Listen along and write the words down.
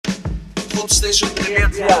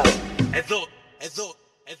podStation.gr. Εδώ.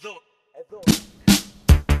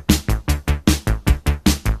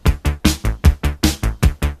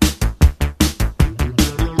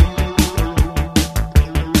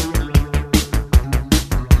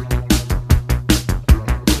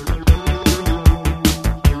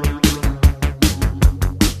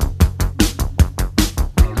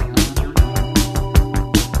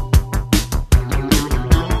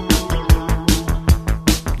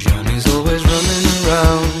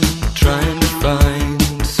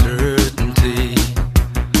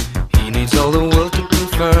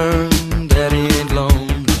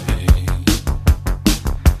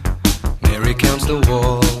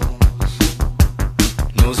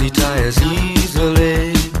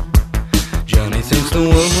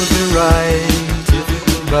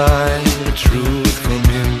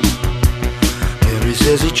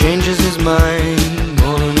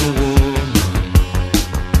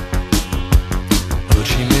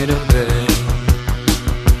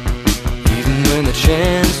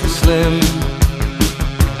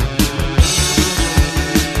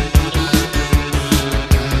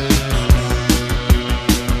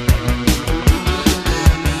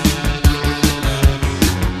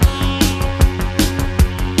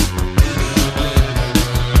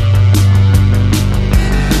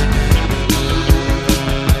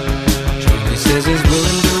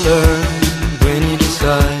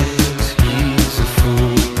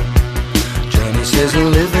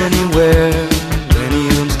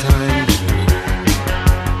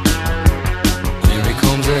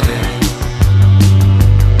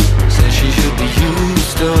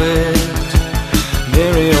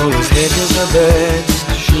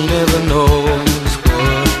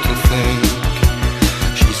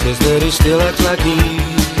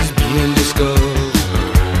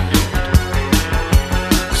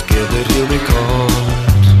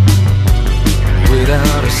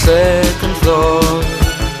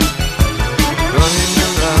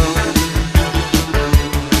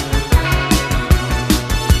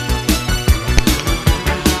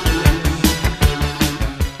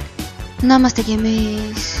 Να είμαστε κι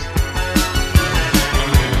εμείς.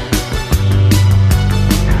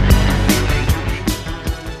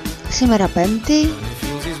 Σήμερα Πέμπτη,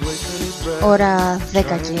 ώρα 10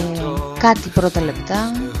 και κάτι πρώτα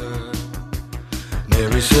λεπτά.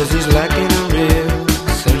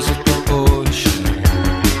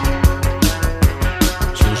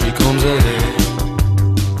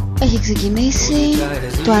 Έχει ξεκινήσει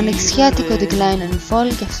το ανοιξιάτικο Decline and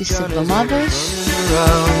Fall και αυτής της εβδομάδας.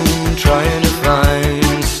 Trying to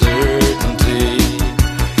find certainty.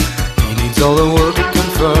 He needs all the world to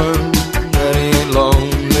confirm that he ain't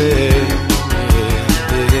lonely.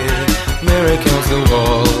 Mary counts the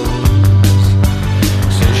walls,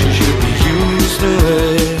 says she should be used to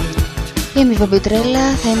it. Είμαι η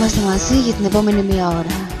Βαμπιτρέλα, θα είμαστε μαζί για την επόμενη μία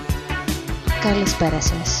ώρα. Καλησπέρα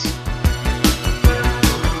σας.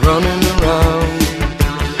 Running around.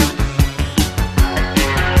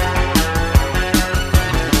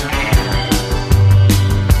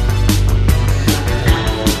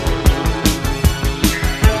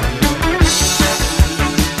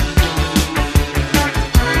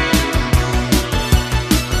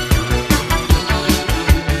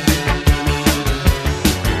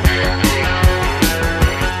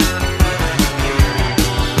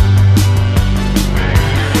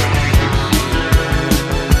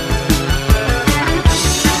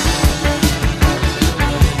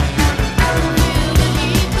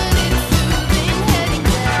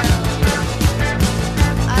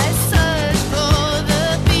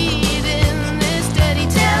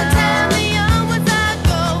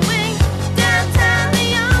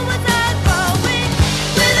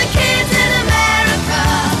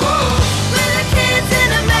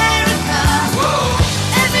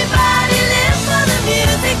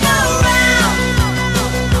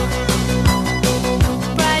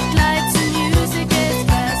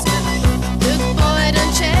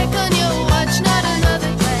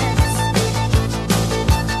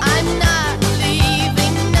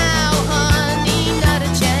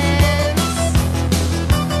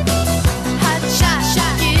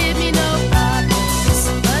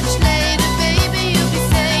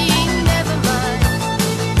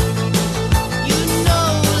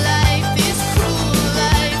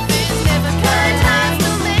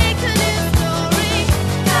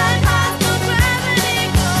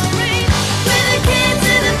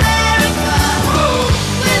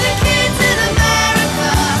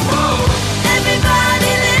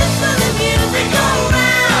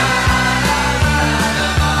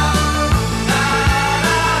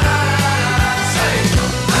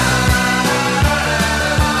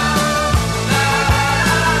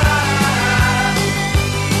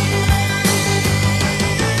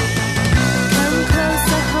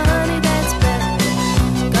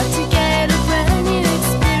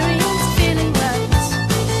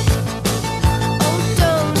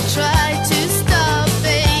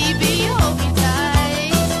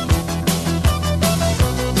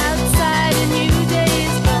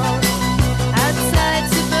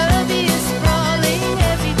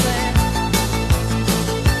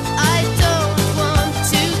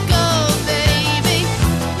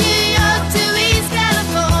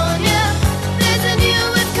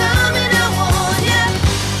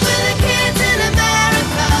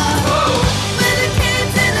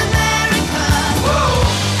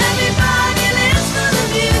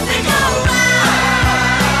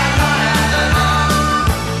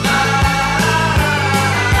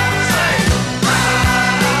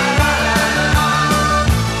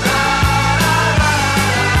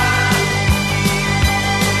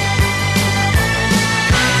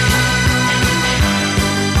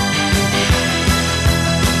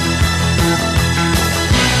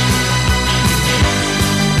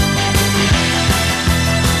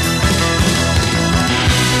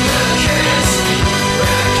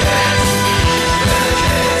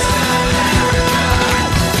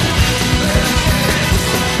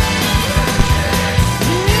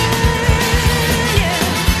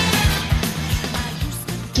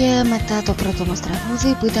 Και μετά το πρώτο μας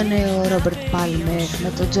τραγούδι που ήταν ο Ρόμπερτ Πάλμερ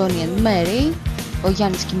με το Johnny and Mary, ο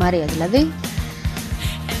Γιάννης και η Μαρία δηλαδή.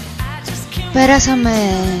 Περάσαμε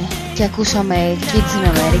και ακούσαμε Kids in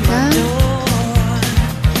America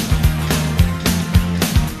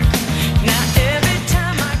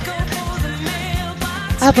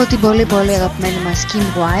από την πολύ πολύ αγαπημένη μας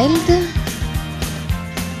Kim Wilde.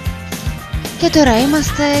 Και τώρα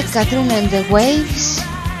είμαστε Catherine and the Waves,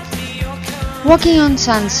 Walking on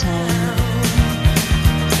Sunshine.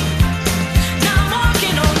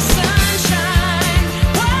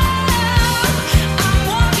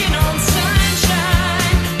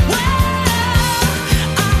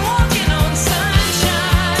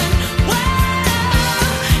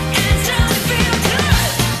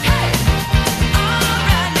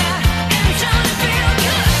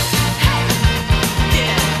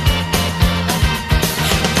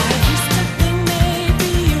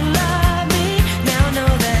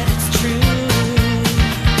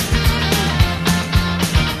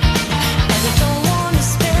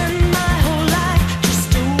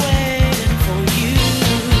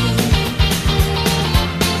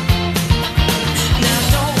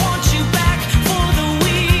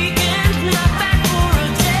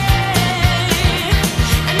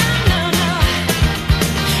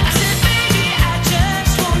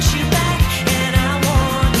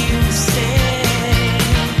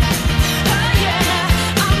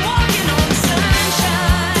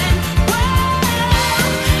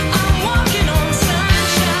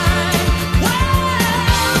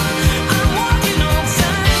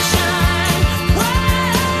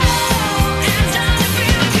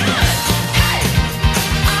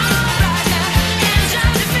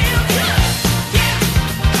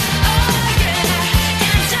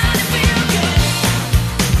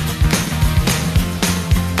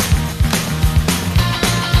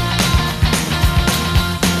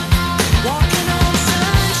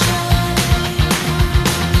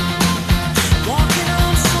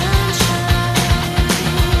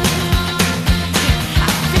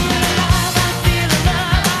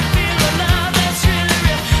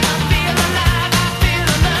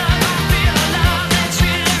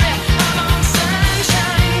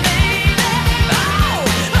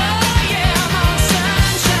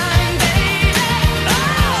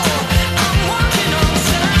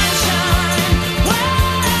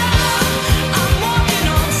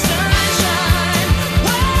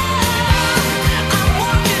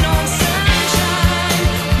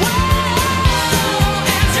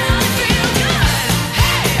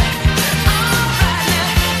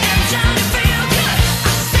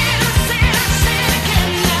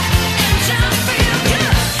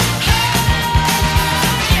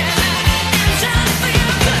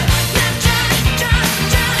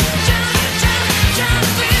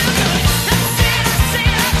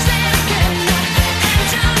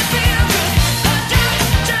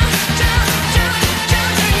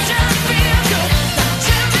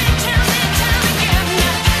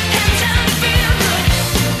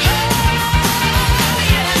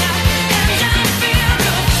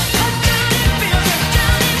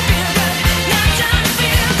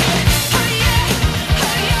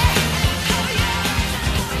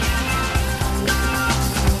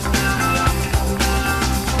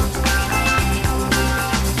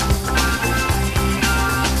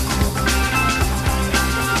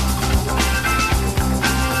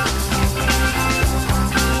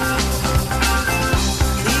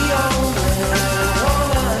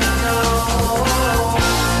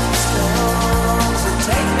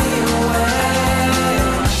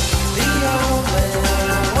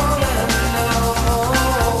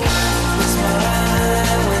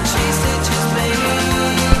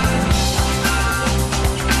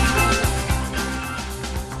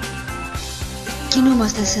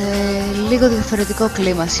 Κινούμαστε σε λίγο διαφορετικό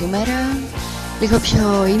κλίμα σήμερα. Λίγο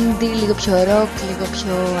πιο indie, λίγο πιο rock, λίγο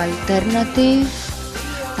πιο alternative,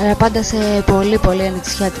 αλλά πάντα σε πολύ πολύ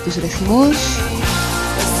ανοιξιάτικους ρυθμούς.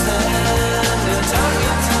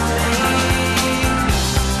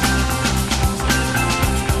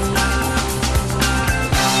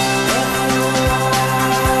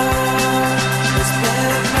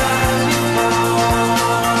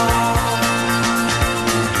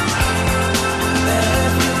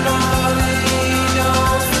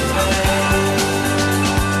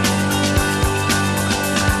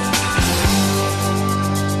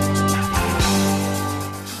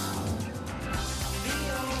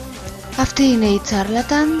 Αυτοί είναι οι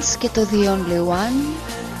Charlatans και το The Only One.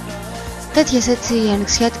 Τέτοιες έτσι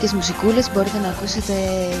ανοιξιάτικες μουσικούλες μπορείτε να ακούσετε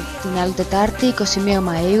την άλλη Τετάρτη 21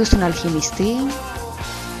 Μαΐου στον Αλχημιστή.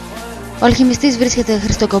 Ο Αλχημιστής βρίσκεται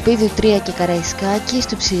Χριστοκοπίδου 3 και Καραϊσκάκη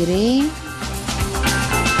στο Ψηρή.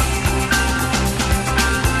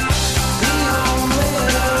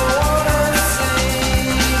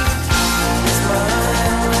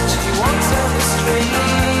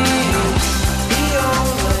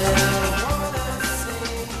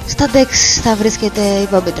 Στα Ντεξ θα βρίσκεται η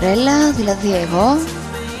Βαμπετρέλα, δηλαδή εγώ.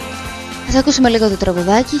 Θα ακούσουμε λίγο το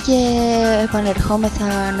τραγουδάκι και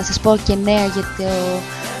επανερχόμεθα να σας πω και νέα για το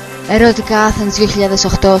Ερωτικά Athens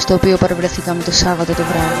 2008, στο οποίο παρευρεθήκαμε το Σάββατο το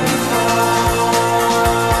βράδυ.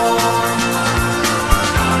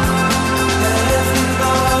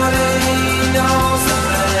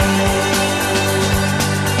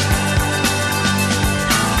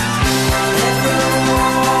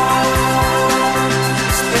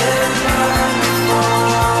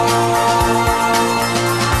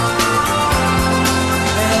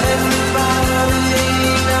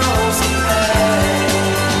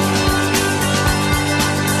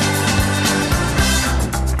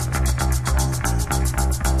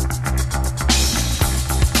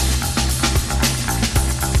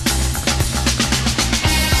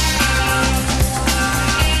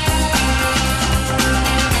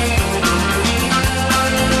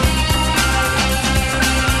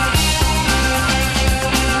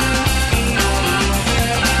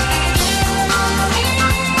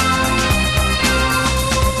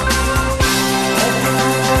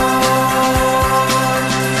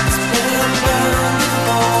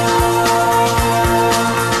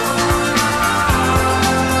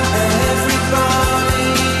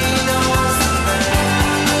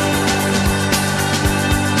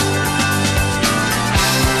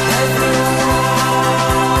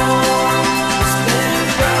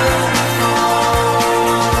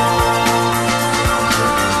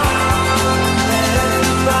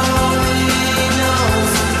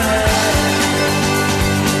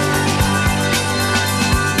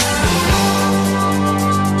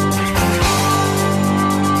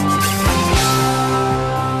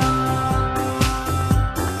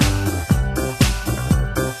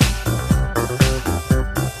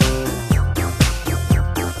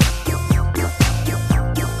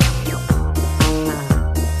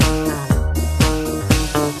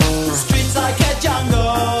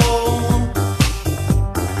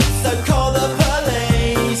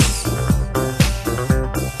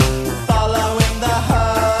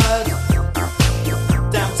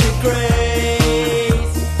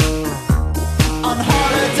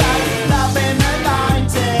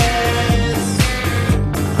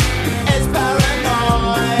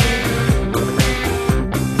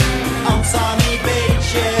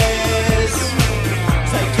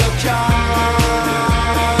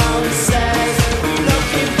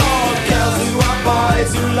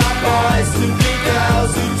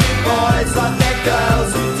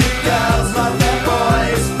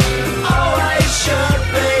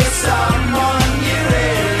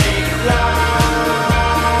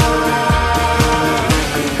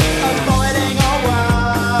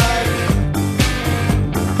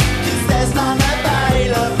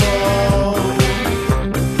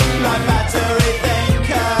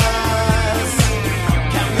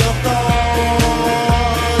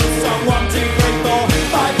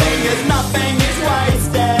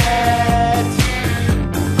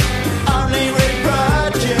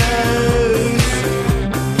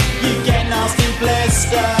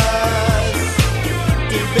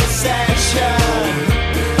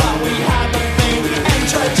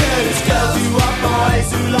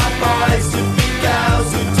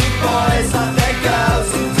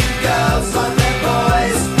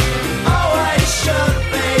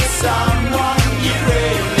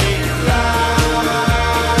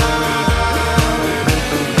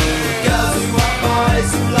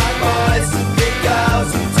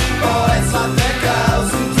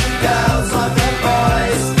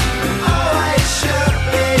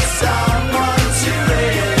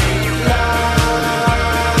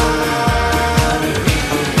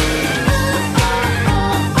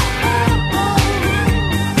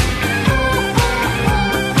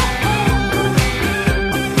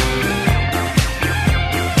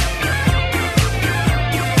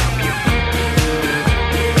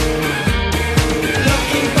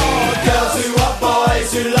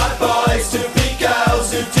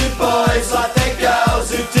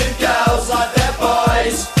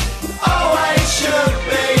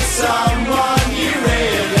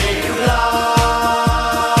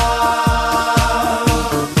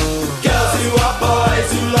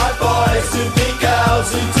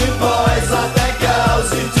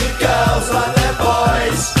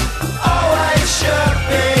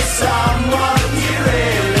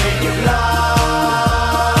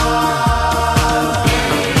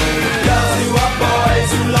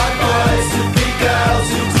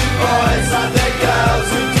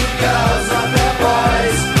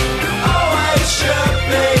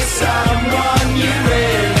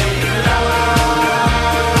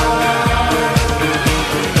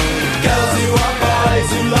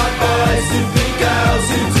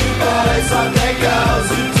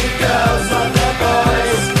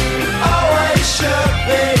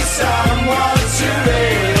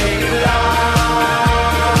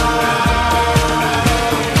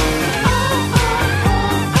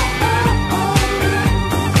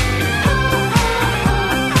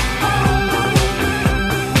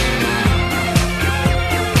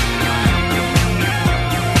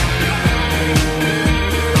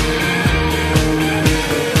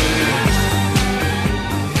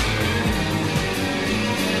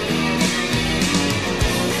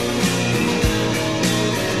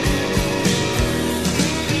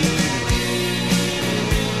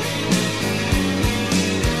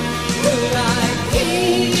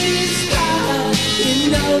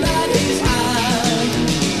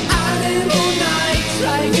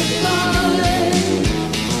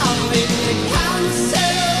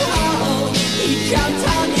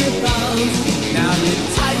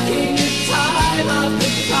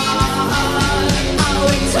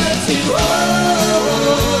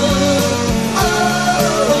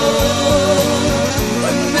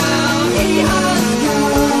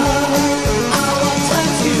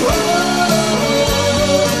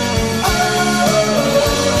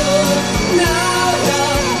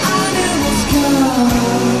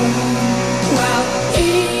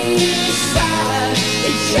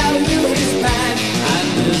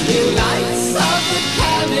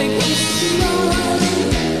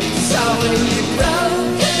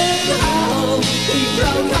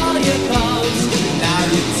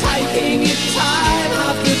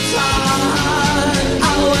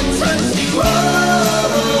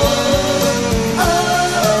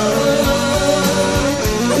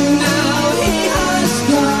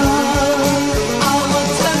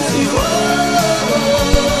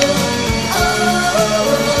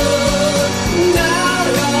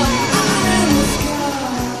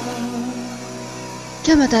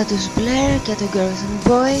 Και μετά τους Blair και το Girls and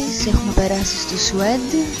Boys έχουμε περάσει στο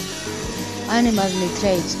Suede. Animal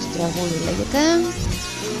Nitrate το τραγούδι λέγεται.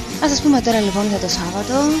 Ας σας πούμε τώρα λοιπόν για το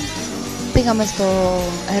Σάββατο. Πήγαμε στο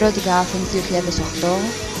Erotica Athens 2008.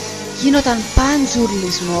 Γίνονταν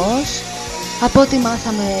παντζουρλισμός. Από ό,τι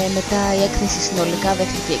μάθαμε μετά η έκθεση συνολικά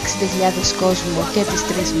δέχτηκε 60.000 κόσμο και τις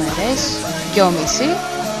 3 μέρες. 2,5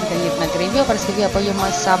 ήταν για την ακρίβεια. Παρασκευή απόγευμα,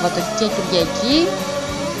 Σάββατο και Κυριακή.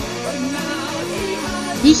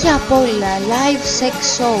 Είχε απ' όλα live sex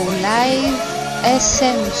show, live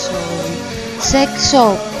SM show, sex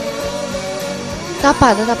shop. Τα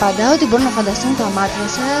πάντα, ό,τι μπορούν να φανταστούν τα μάτια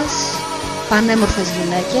σας. Πανέμορφες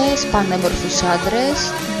γυναίκες, πανέμορφους άντρες,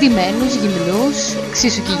 ντυμένους, γυμνούς,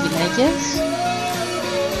 εξίσου και οι γυναίκες.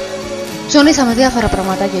 Ψωνίσαμε διάφορα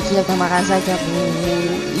πραγματάκια εκεί από τα μαγαζάκια που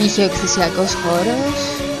είχε ο εκθεσιακός χώρος.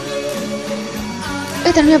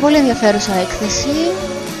 Ήταν μια πολύ ενδιαφέρουσα έκθεση.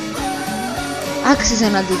 Άξιζε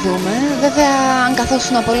να τη δούμε. Βέβαια, αν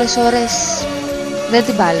καθόσουν πολλές ώρες δεν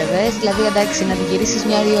την πάλευες. Δηλαδή, εντάξει, να την γυρίσεις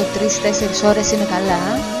 1, 2, 3, 4 ώρες είναι καλά.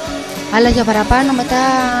 Αλλά για παραπάνω μετά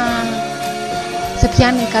σε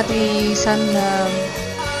πιάνει κάτι σαν,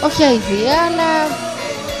 όχι αηδία, αλλά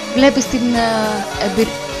βλέπεις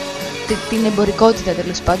την εμπορικότητα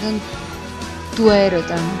τέλος πάντων του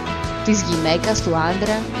έρωτα, της γυναίκας, του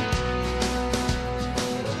άντρα.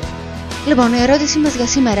 Λοιπόν, η ερώτησή μας για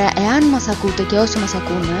σήμερα, εάν μας ακούτε και όσοι μας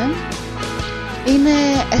ακούνε, είναι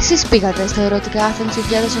εσείς πήγατε στο Erotica Athens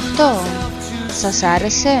 2008? Σας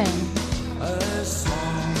άρεσε?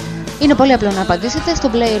 Είναι πολύ απλό να απαντήσετε στο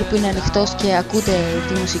player που είναι ανοιχτός και ακούτε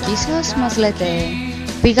τη μουσική σας. Μας λέτε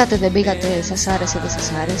πήγατε, δεν πήγατε, σας άρεσε, δεν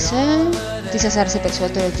σας άρεσε, τι σας άρεσε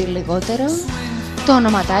περισσότερο, τι λιγότερο, το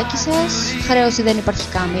ονοματάκι σας, χρέωση δεν υπάρχει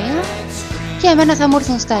καμία, και εμένα θα μου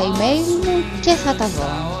έρθουν στα email μου και θα τα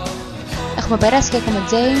δω. Έχουμε περάσει και έχουμε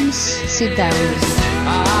James, sit down.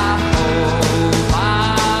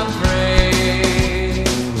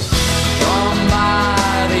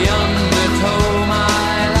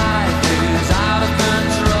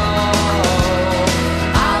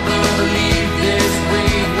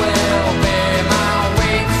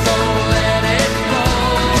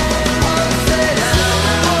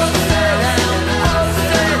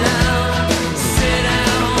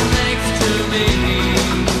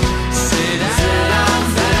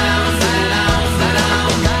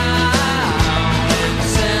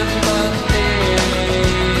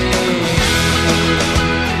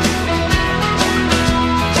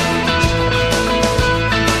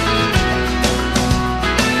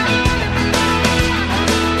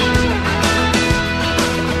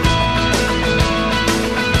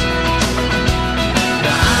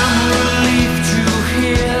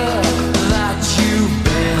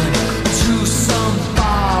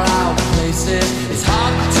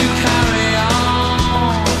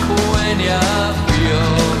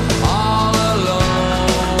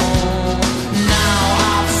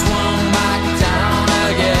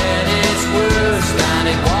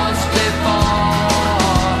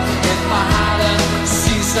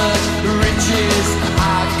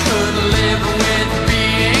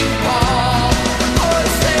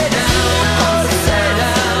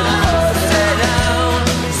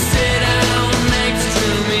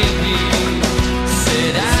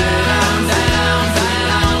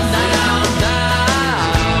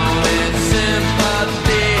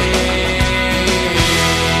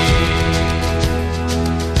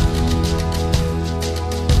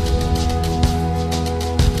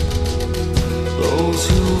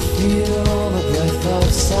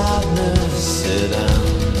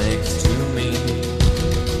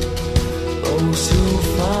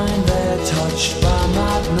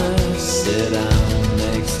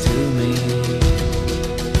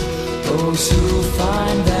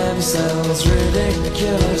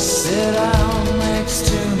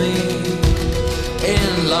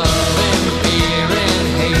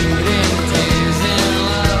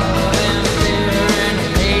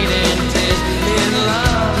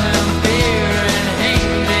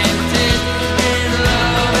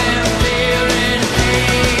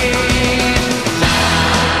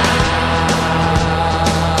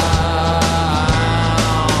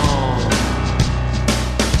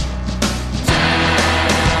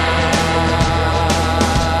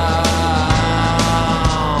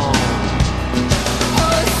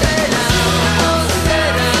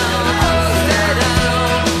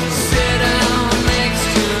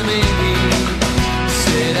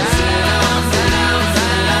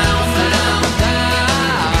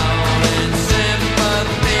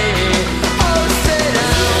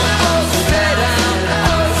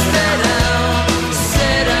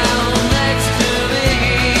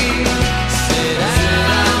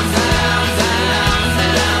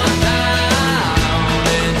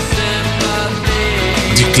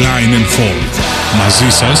 Decline and Fall. Μαζί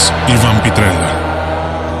σας, Ιβάν Πιτρέλα.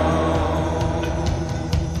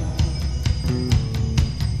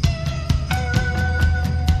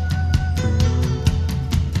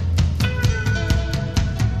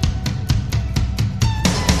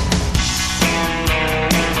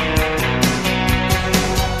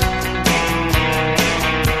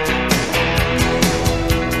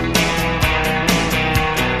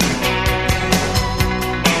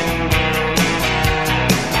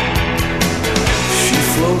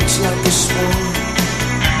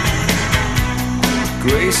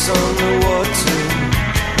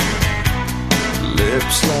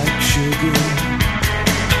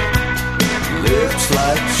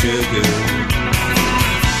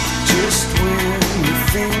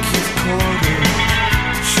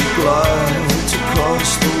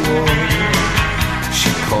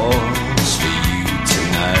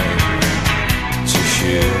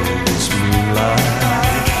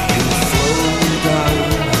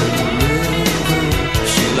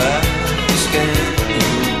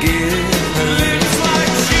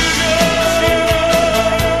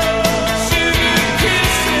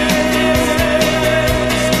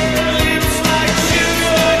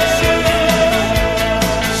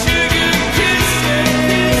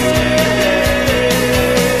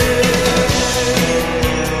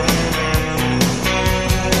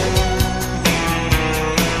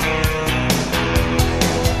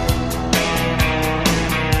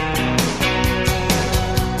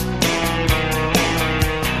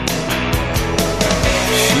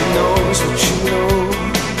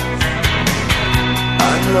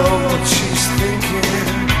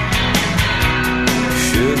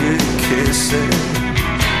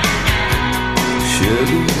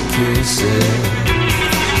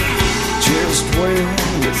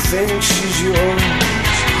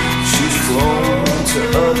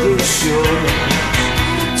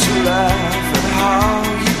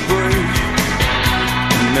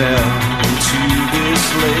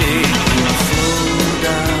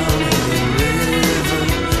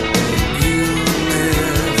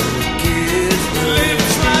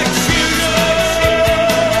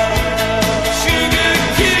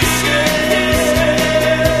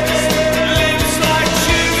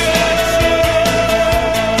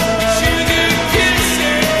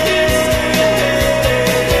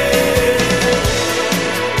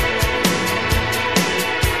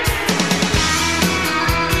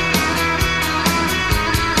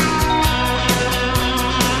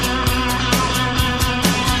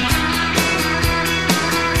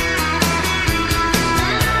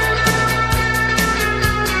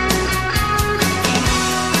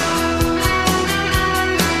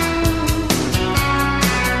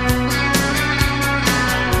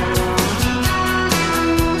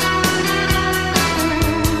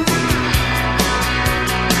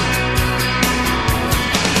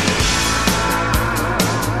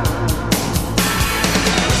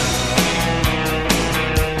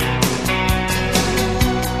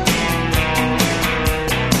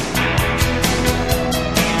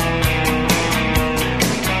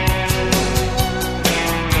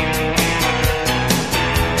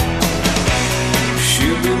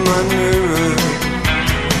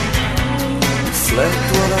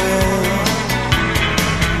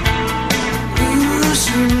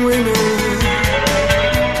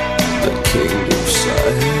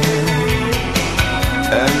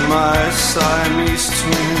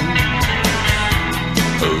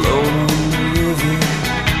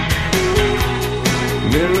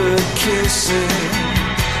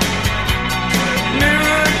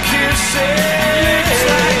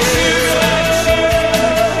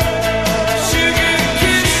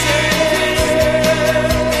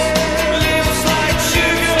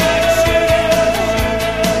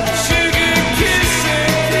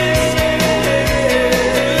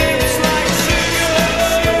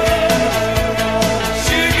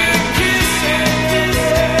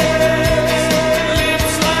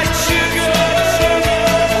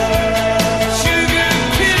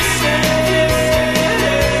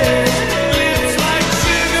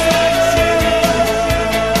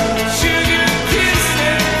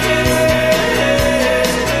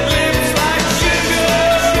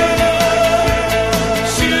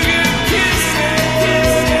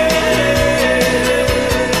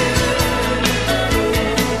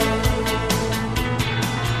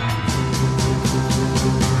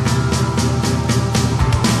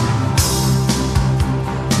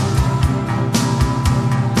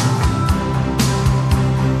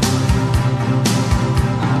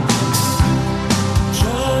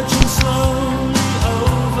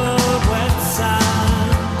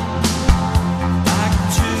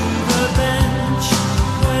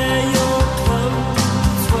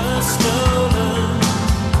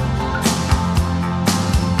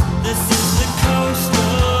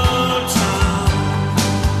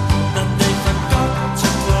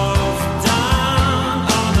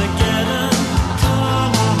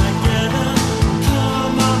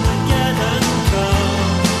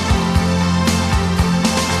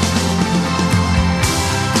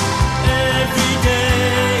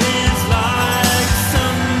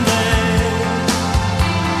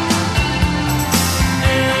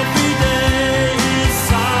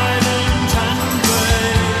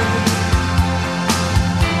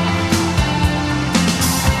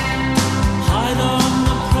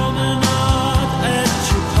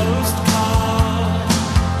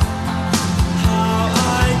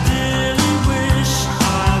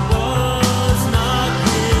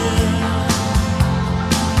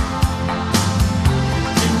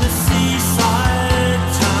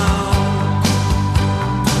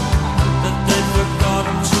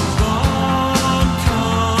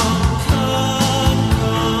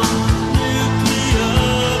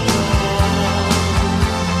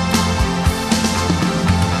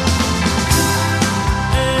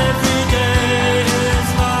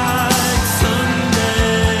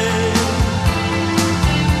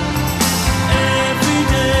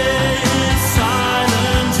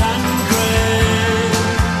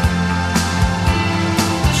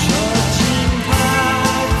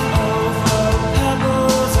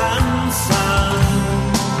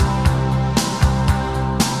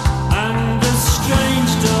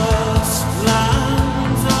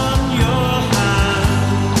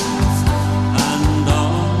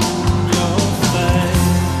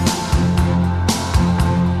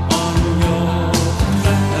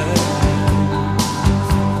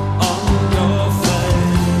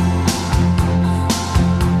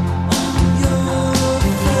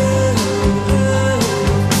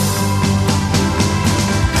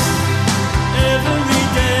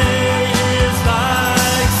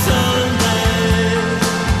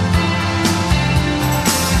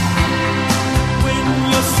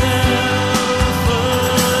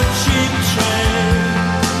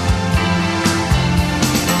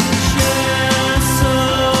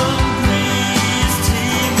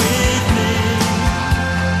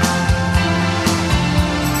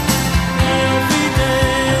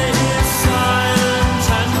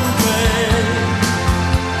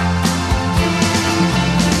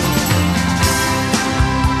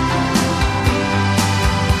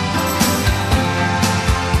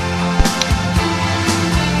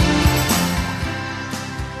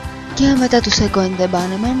 Και μετά του Echo and the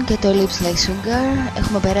Bunnymen και το Lips Like Sugar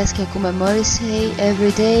έχουμε περάσει και ακούμε Morrissey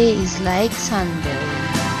Every Day is Like Sunday.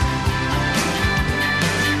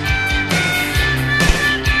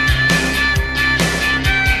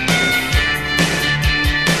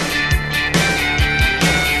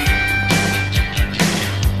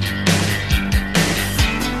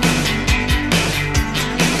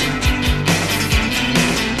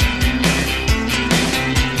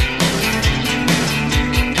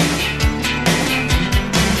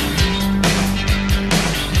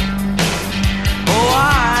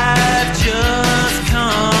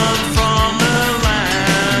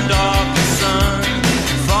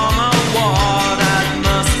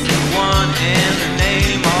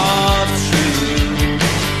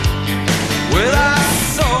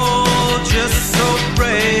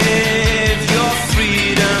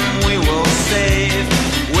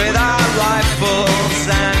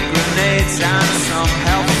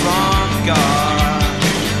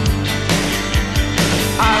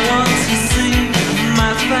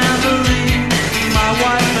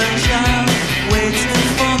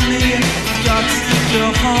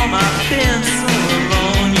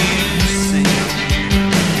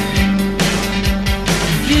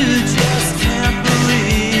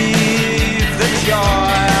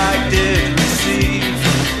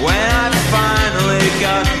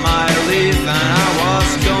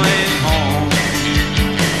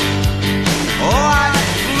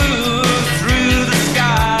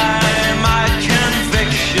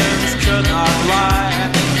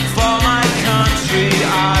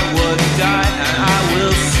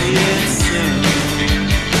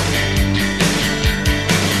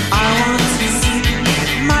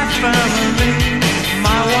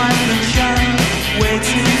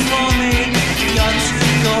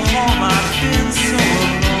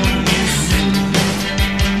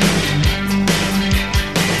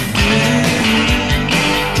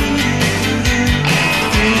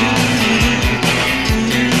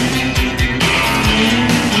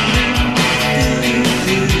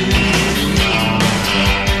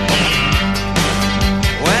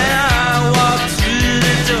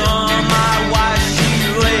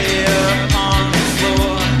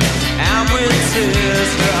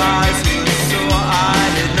 Tears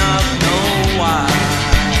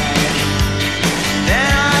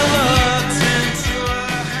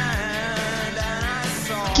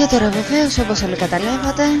τώρα βεβαίως, όπως όλοι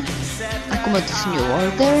καταλάβατε, ακούμε τους New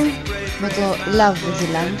Order με το Love with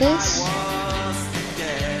Zealanders.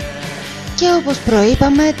 Και όπως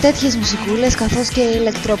προείπαμε, τέτοιες μουσικούλες καθώς και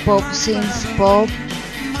electropop, synth pop,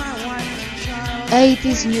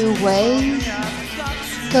 80s new wave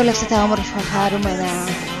και όλα αυτά τα όμορφα χαρούμενα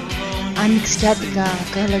ανοιξιάτικα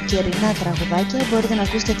καλοκαιρινά τραγουδάκια μπορείτε να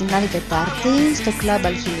ακούσετε την άλλη Τετάρτη στο κλαμπ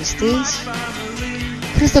Αλχημιστής,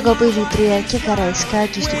 Χρήστο Κοπίδη 3 και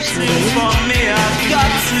Καραϊσκάκη στο Ψηλή.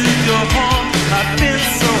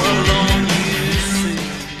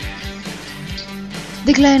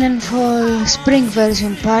 Decline and Fall Spring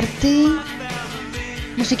Version Party,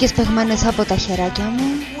 μουσικές παιγμένες από τα χεράκια μου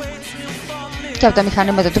και από τα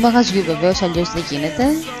μηχανήματα του μαγαζιού βεβαίως, αλλιώς δεν γίνεται.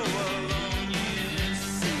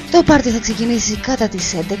 Το πάρτι θα ξεκινήσει κατά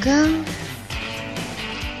τις 11.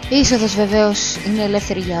 Η είσοδος βεβαίως είναι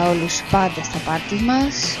ελεύθερη για όλους πάντα στα πάρτι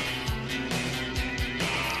μας.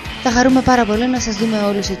 Θα χαρούμε πάρα πολύ να σας δούμε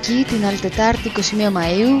όλους εκεί την άλλη Τετάρτη 21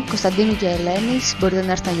 Μαΐου, Κωνσταντίνου και Ελένης. Μπορείτε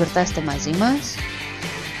να έρθετε να γιορτάσετε μαζί μας.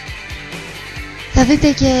 Θα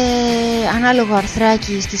δείτε και ανάλογο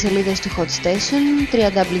αρθράκι στις σελίδες του Hot Station,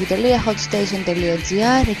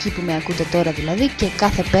 www.hotstation.gr, εκεί που με ακούτε τώρα δηλαδή, και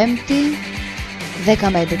κάθε Πέμπτη 10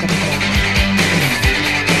 με 11 το πρωί.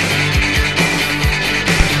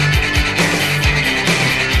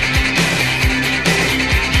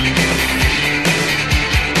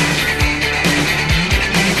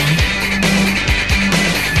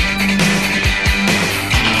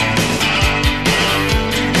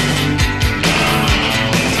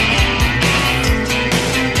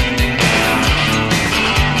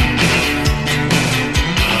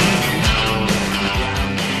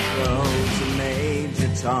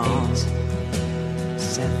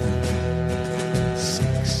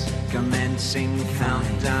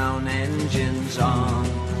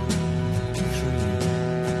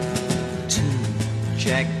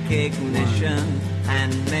 Ignition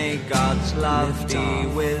and may God's love be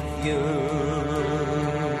with you.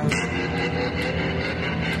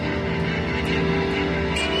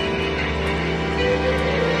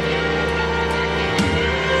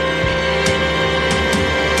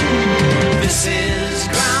 This is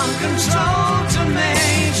ground control to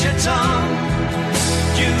Major Tom.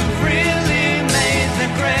 You've really made the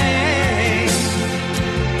grade,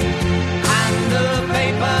 and the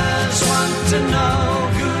papers want to know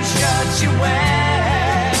you wear.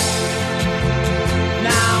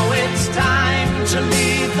 Now it's time to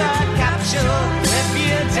leave the capsule if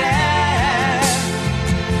you dare.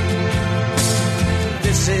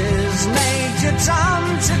 This is Major Tom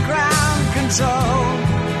to ground control.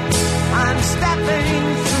 I'm stepping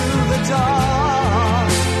through the door,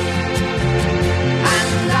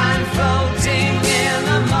 and I'm floating in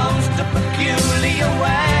a most peculiar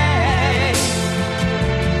way,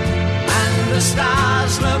 and the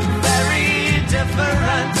stars look very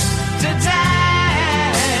different today.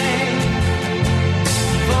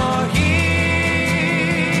 For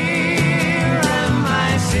here am I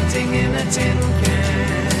sitting in a tin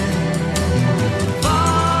can,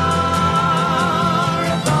 far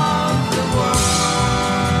above the world.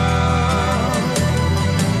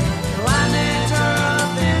 Planet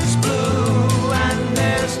Earth is blue and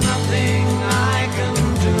there's nothing I can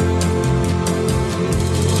do.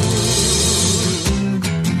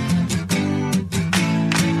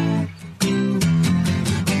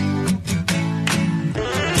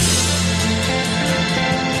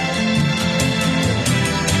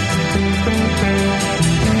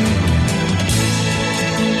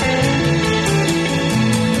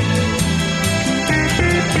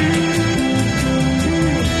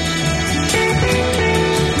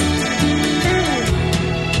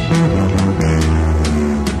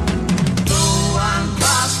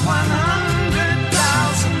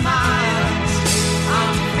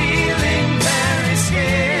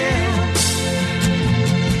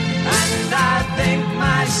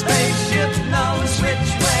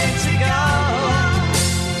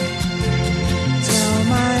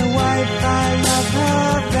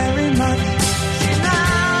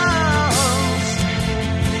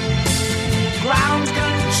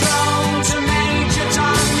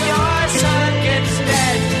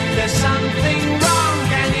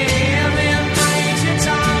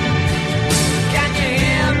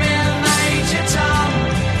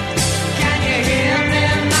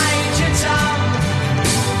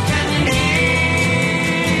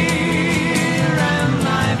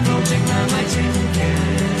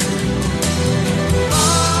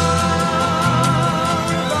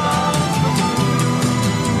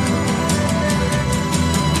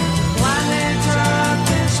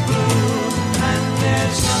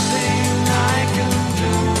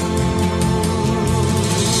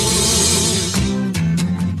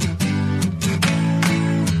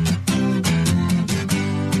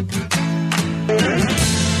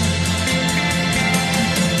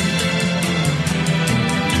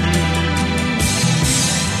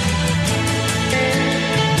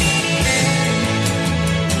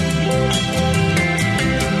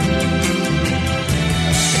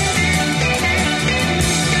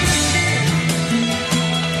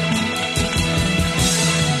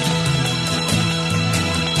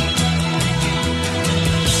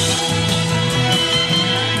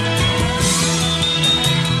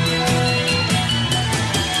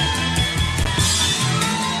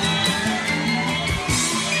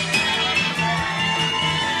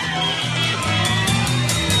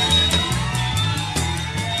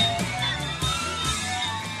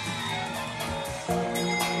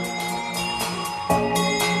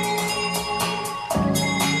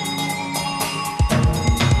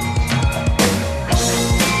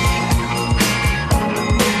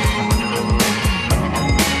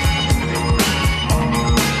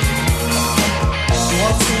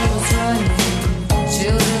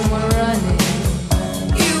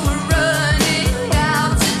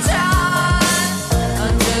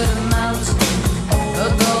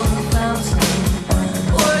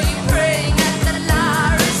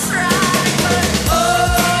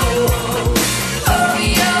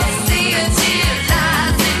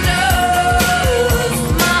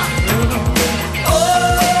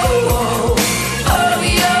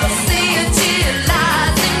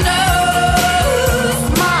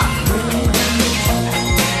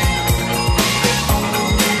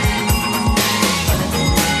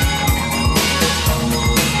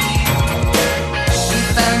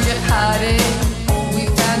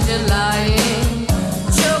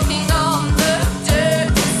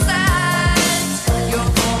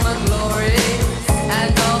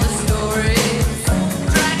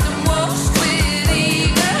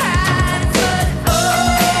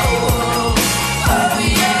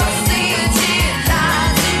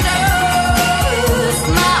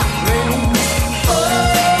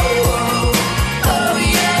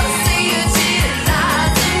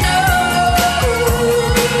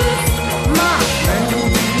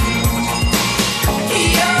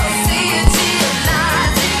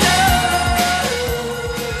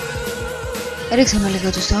 Ρίξαμε λίγο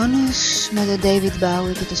τους τόνους με τον David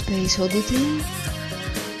Bowie και το Space Oddity,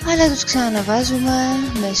 αλλά τους ξαναβάζουμε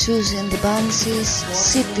με Susie and the Banshees,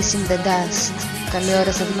 Cities in the Dust. Καλή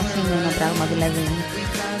ώρα θα την αφήνω ένα πράγμα δηλαδή.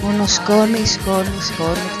 Μόνο σκόνη, σκόνη,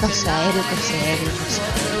 σκόνη, καυσαέριο, καυσαέριο,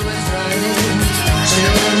 καυσαέριο.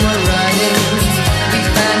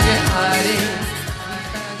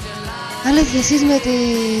 Αλήθεια, εσείς με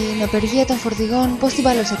την απεργία των φορτηγών πώς την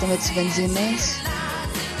παλώσατε με τις βενζίνες?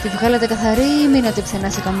 Τη βγάλατε καθαρή ή μείνατε πουθενά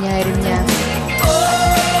σε καμιά ερημιά?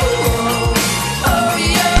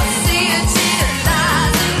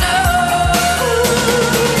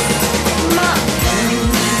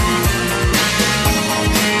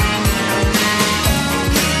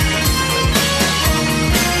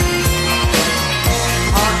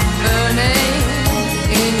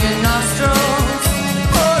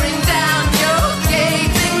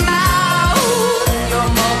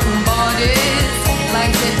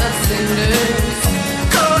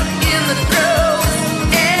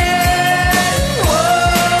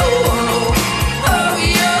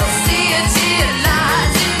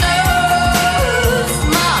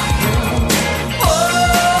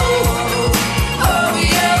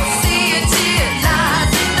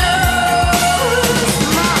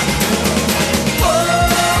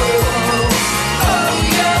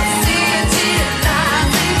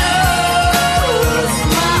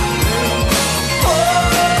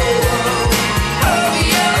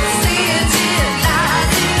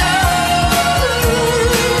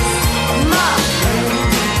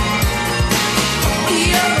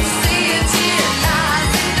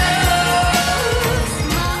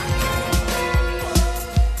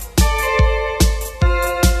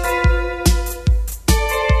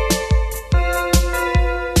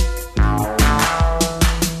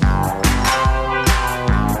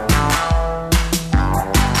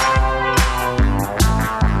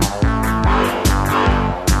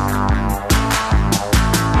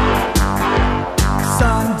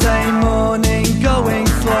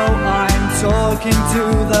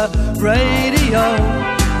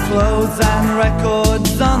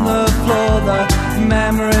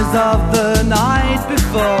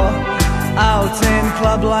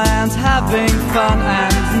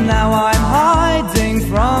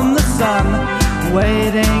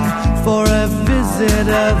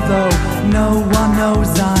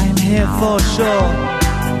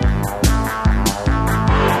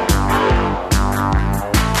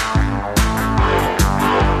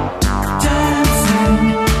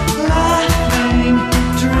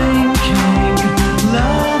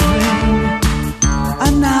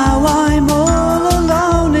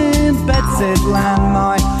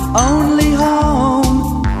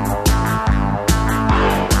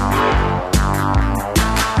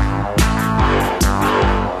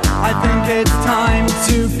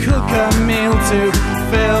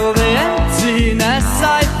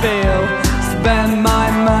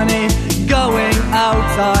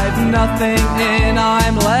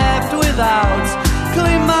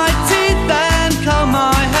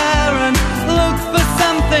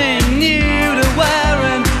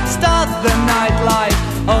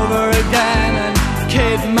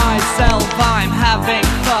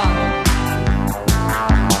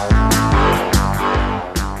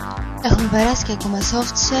 Περάσει και ακόμα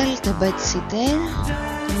Soft Cell, το Bed Sitter.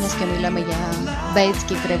 Και μιας και μιλάμε για beds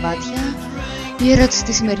και κρεβάτια, η ερώτηση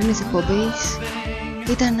της σημερινής εκπομπής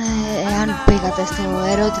ήταν εάν πήγατε στο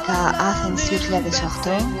Erotica Athens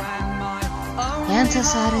 2008, εάν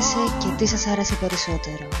σας άρεσε και τι σας άρεσε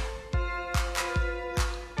περισσότερο.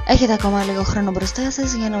 Έχετε ακόμα λίγο χρόνο μπροστά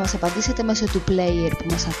σας για να μας απαντήσετε μέσω του player που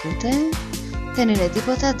μας ακούτε. Δεν είναι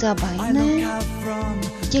τίποτα, τζάμπα είναι,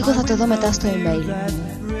 και εγώ θα το δω μετά στο email μου.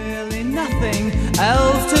 Nothing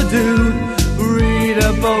else to do. Read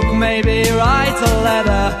a book, maybe write a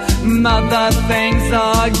letter. Mother things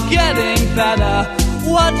are getting better.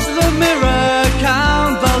 Watch the mirror,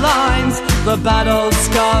 count the lines, the battle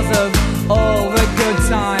scars of all the good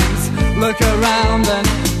times. Look around and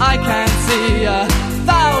I can see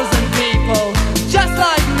 1,000 people just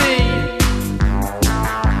like me.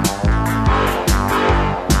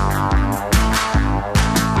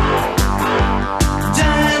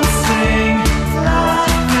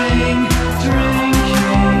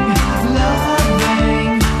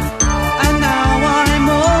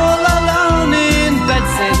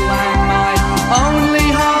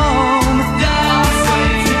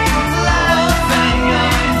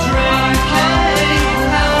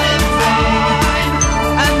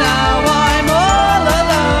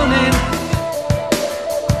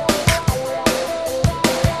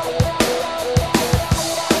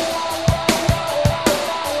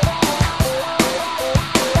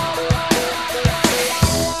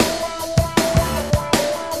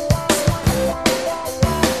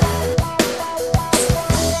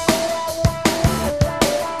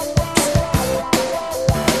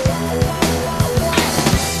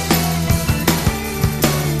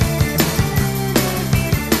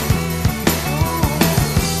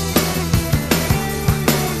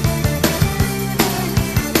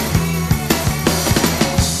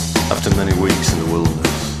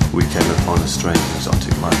 upon a strange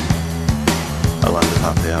exotic land, a land of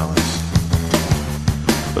happy hours,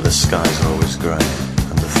 but the skies are always grey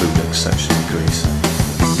and the food exceptionally greasy.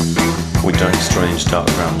 We drank strange dark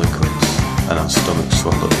brown liquids and our stomachs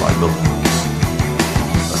swelled up like balloons.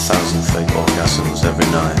 1,000 fake orgasms every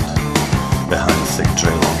night behind thick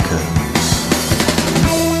Draylon curtains.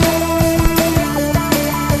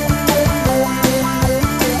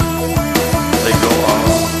 They go on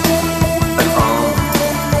and on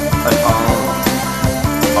and on,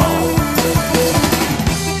 on.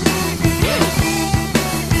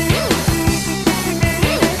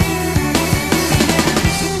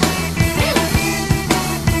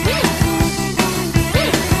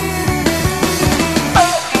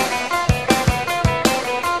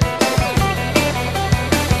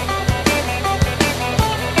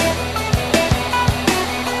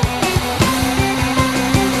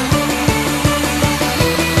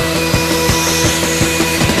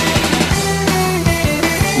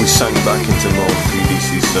 Sank back into more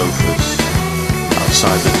PVC sofas.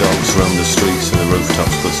 Outside the dogs roam the streets and the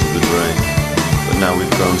rooftops glistered with rain. But now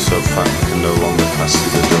we've grown so fat we can no longer pass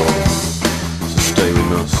through the door. So stay we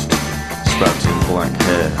must, sprouting black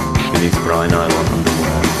hair beneath brine nylon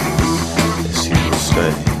underwear. Yes, you will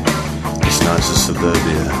stay. These nights of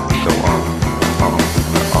suburbia go on, on,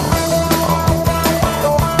 on.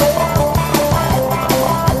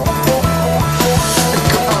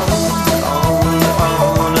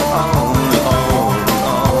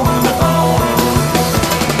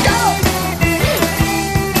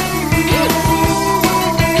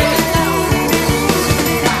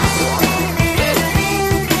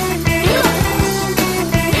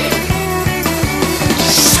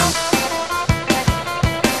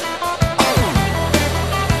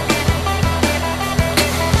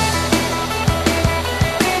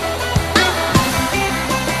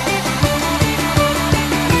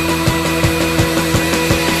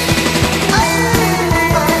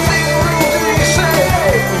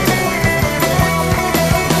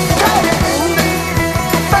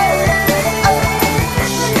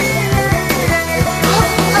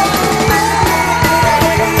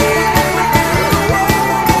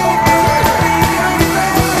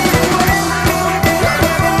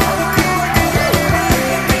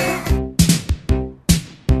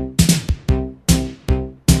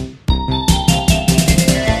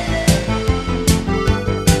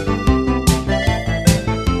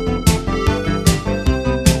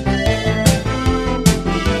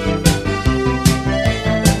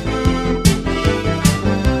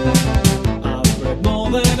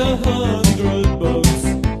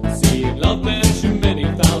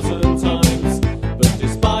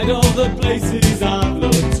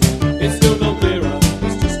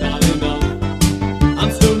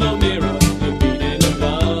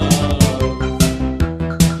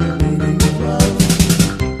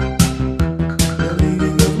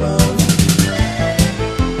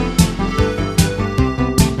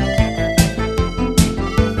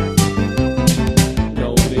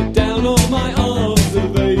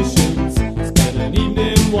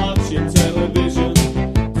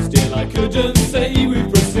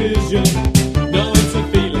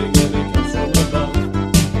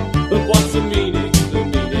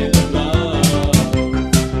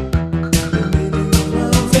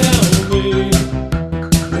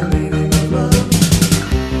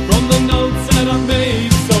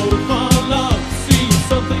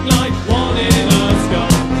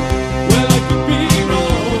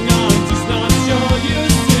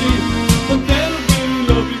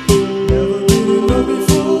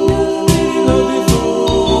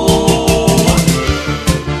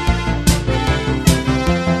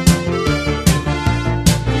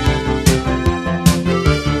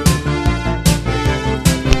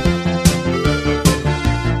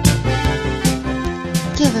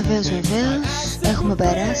 Έχουμε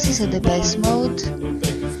περάσει σε Depeche Mode,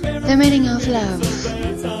 The Meaning of Love.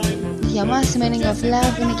 Για μας The Meaning of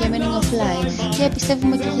Love είναι και Meaning of Life και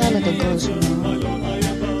πιστεύουμε και για άλλο τον κόσμο.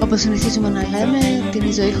 Όπως συνηθίζουμε να λέμε,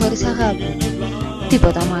 την ζωή χωρίς αγάπη.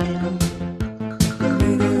 Τίποτα μάλλον.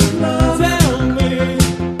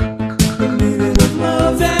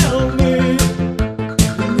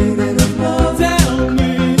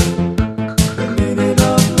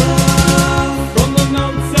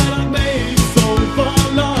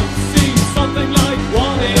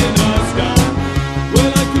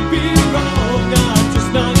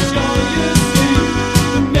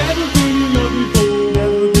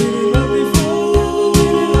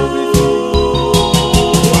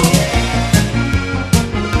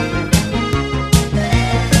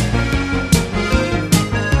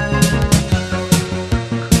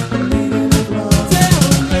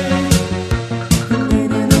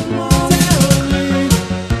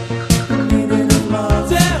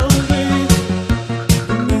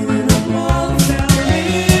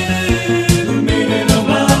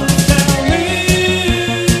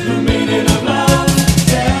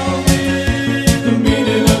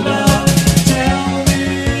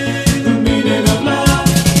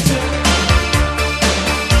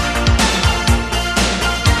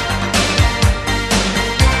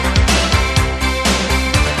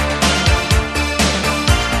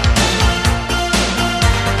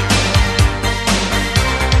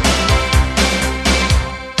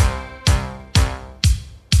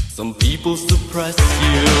 Some people suppress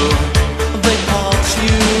you, they part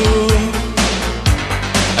you,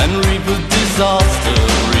 and reap a disaster.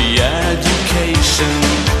 Re-education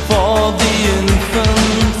for the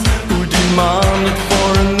infants who demand it for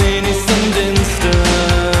an innocent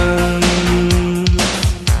instant.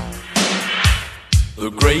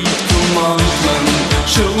 The great commandment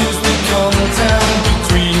shows the content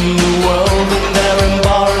between the world and their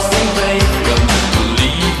embarrassing pavement.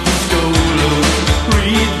 Believe the scholars,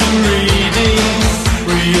 read the readings,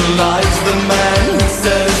 realize the man who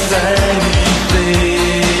says anything.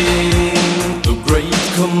 The great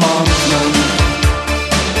commandment.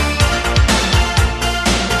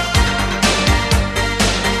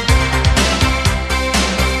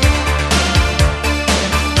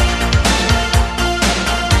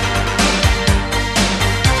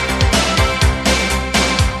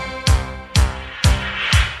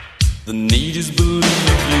 The need is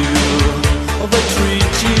believe you, or they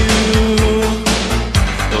treat you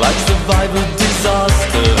like survivor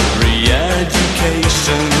disaster.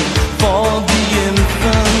 Re-education for the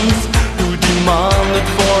infants who demand it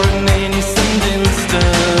for an innocent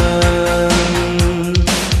instant.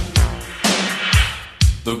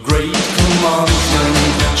 The great commandment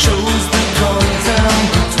shows the content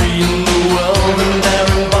between the world and their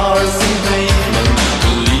embarrassing pavement.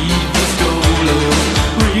 Believe the scholars,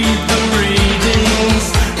 read the readings,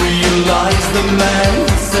 realize the man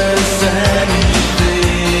who says anything.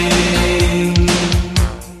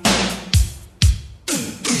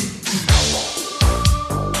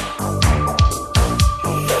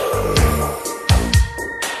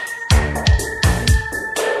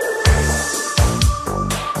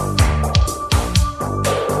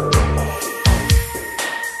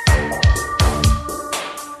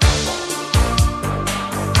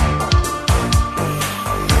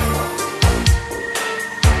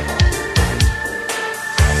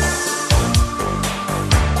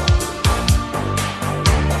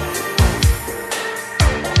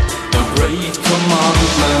 Great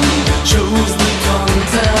commandment shows the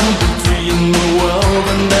content between the world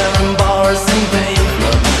and their embarrassing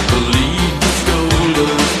pavement. Believe the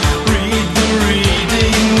scholars, read the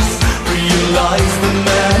readings, realize the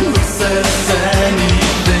man who says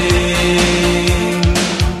anything.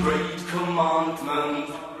 Great commandment.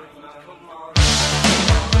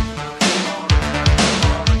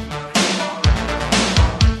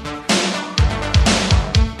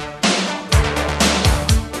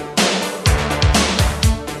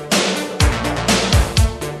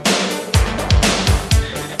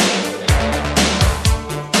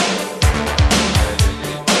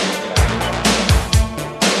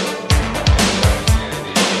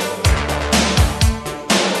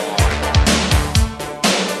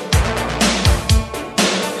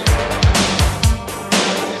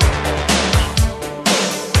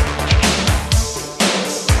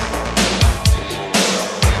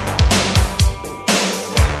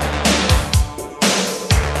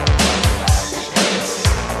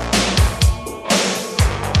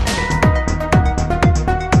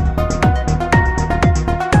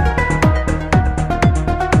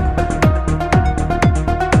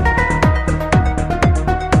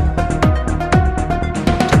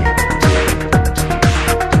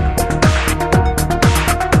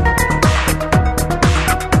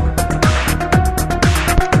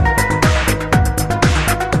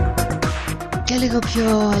 Και λίγο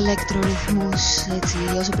πιο ηλεκτρορυθμούς έτσι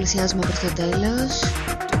όσο πλησιάζουμε προς το τέλος.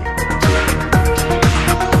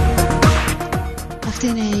 Αυτή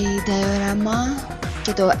είναι η Diorama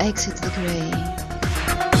και το Exit the Grey.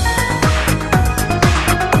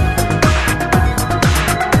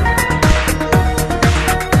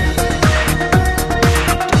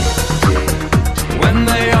 When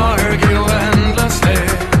they argue endlessly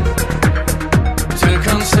to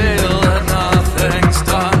conceal that nothing's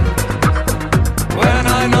done, when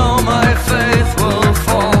I know my faith will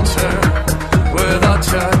falter without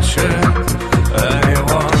touching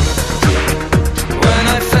anyone, when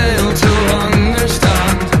I fail to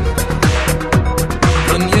understand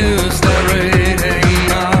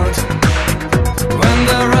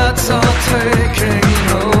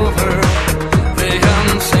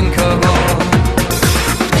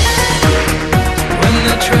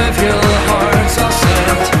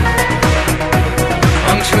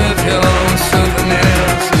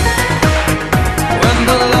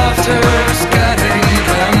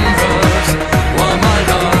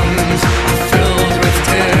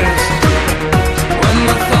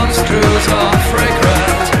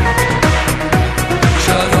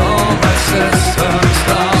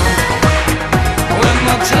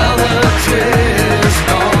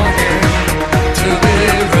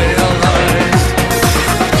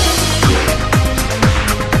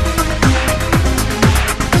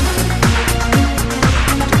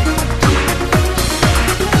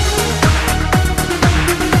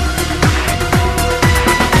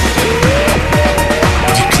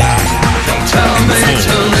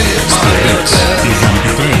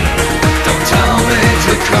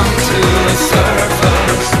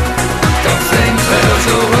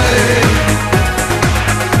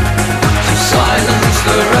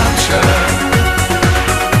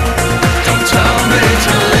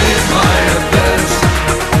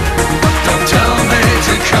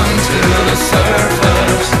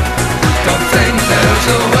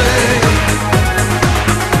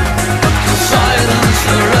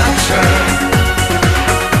rapture,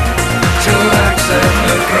 to accept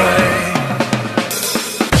the grave.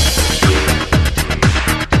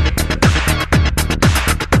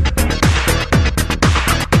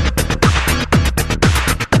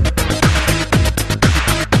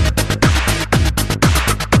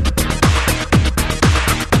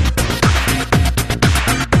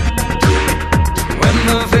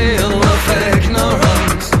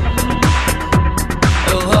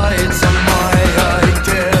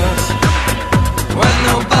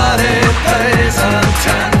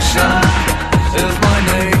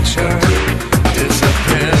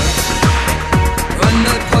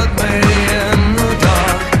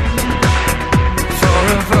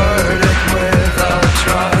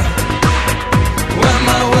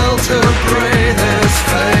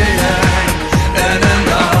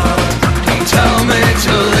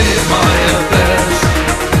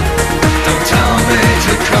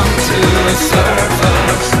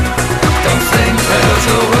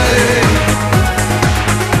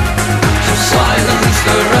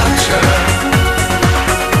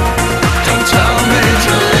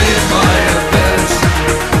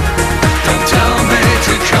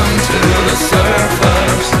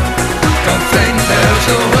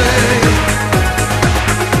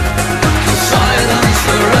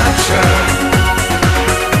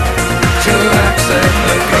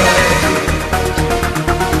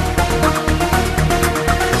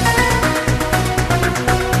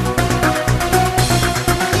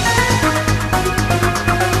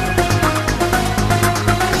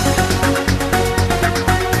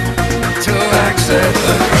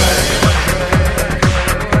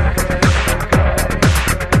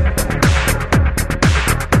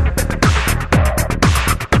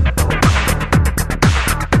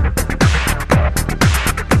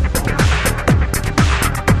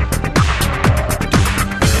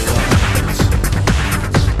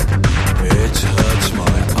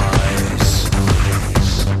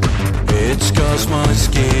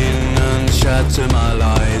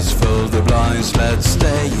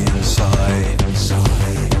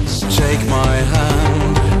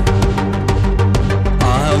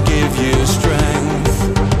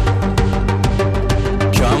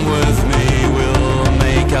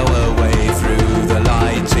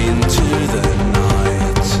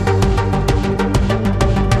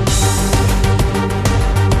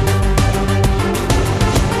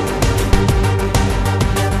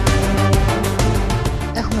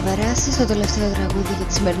 Στο τελευταίο τραγούδι για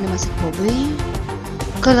τη σημερινή μας εκπομπή,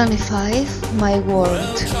 Colony 5, My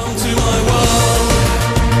World.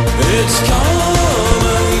 It's calm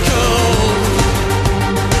and cold.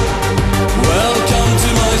 Welcome to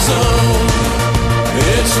my soul.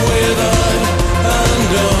 It's withered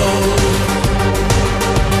and old.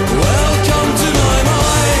 Welcome to my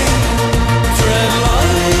mind. Tread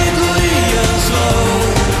lightly and slow.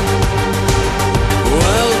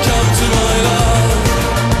 Welcome to my love.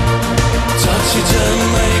 Touch it and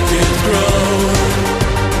make it grow.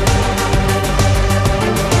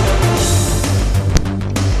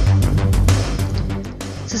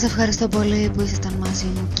 Σας ευχαριστώ πολύ που ήσασταν μαζί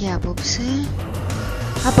μου και απόψε.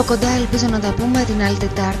 Από κοντά ελπίζω να τα πούμε την άλλη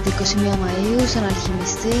Τετάρτη 21 Μαΐου στον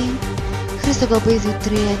Αλχημιστή, Χριστοκοπήδιου 3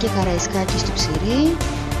 και Καραϊσκάκη στο Ψηρή,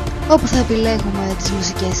 όπου θα επιλέγουμε τις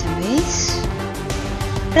μουσικές εμείς.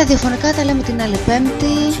 Ραδιοφωνικά τα λέμε την άλλη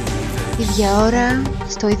Πέμπτη, ίδια ώρα,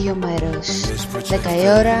 στο ίδιο μέρος, 10 η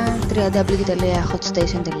ώρα,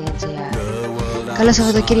 www.hotstation.gr. Καλό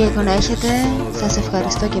Σαββατοκύριακο να έχετε. Σας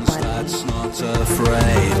ευχαριστώ και πάλι.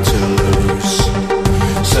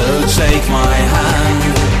 So take my hand,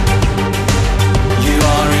 you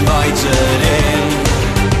are invited in.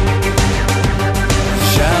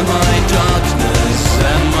 Share my darkness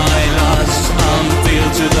and my lust, unfeel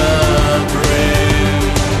to the brim.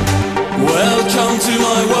 Welcome to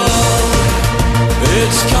my world,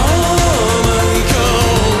 it's calm and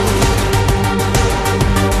cold.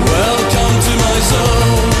 Welcome to my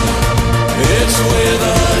soul, it's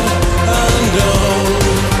withered and old.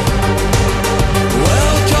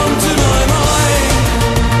 Welcome to my mind,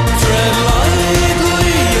 tread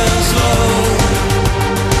lightly and slow.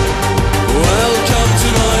 Welcome to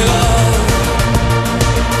my love,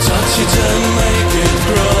 touch it and make it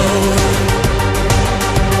grow.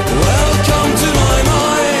 Welcome to my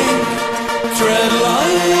mind, tread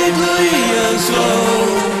lightly and slow.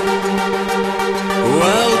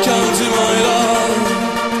 Welcome to my love,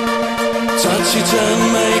 touch it and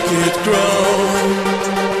make it grow.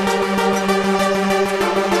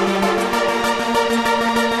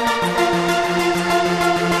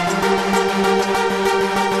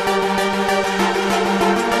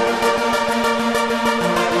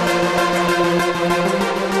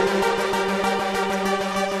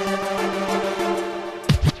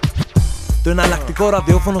 το εναλλακτικό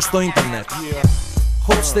ραδιόφωνο στο ίντερνετ.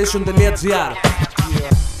 Hopstation.gr